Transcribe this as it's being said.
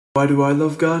Why do I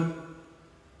love God?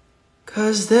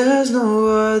 'Cause there's no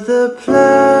other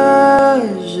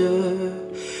pleasure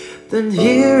than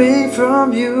hearing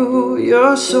from you.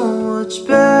 You're so much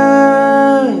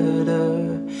better.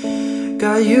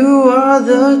 God, you are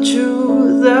the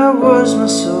truth. That was my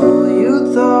soul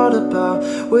you thought about,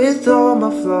 with all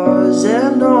my flaws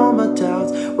and all my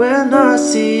doubts. When I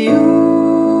see you,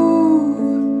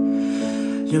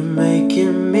 you're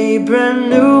making me brand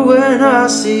new. When I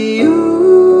see you,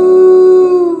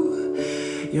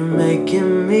 you're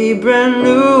making me brand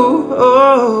new.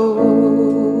 Oh,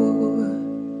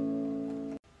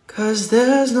 'cause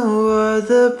there's no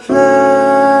other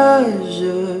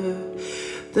pleasure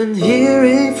than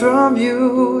hearing from you.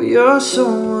 You're so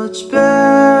much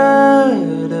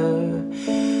better.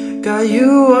 God,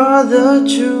 you are the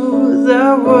truth.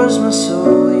 That was my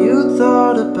soul you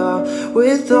thought about,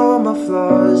 with all my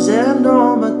flaws and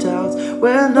all my doubts.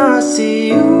 When I see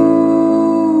you,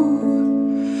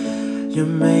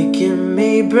 you're making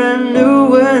me brand new.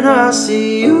 When I see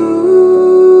you,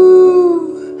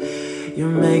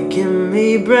 you're making me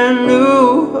brand new.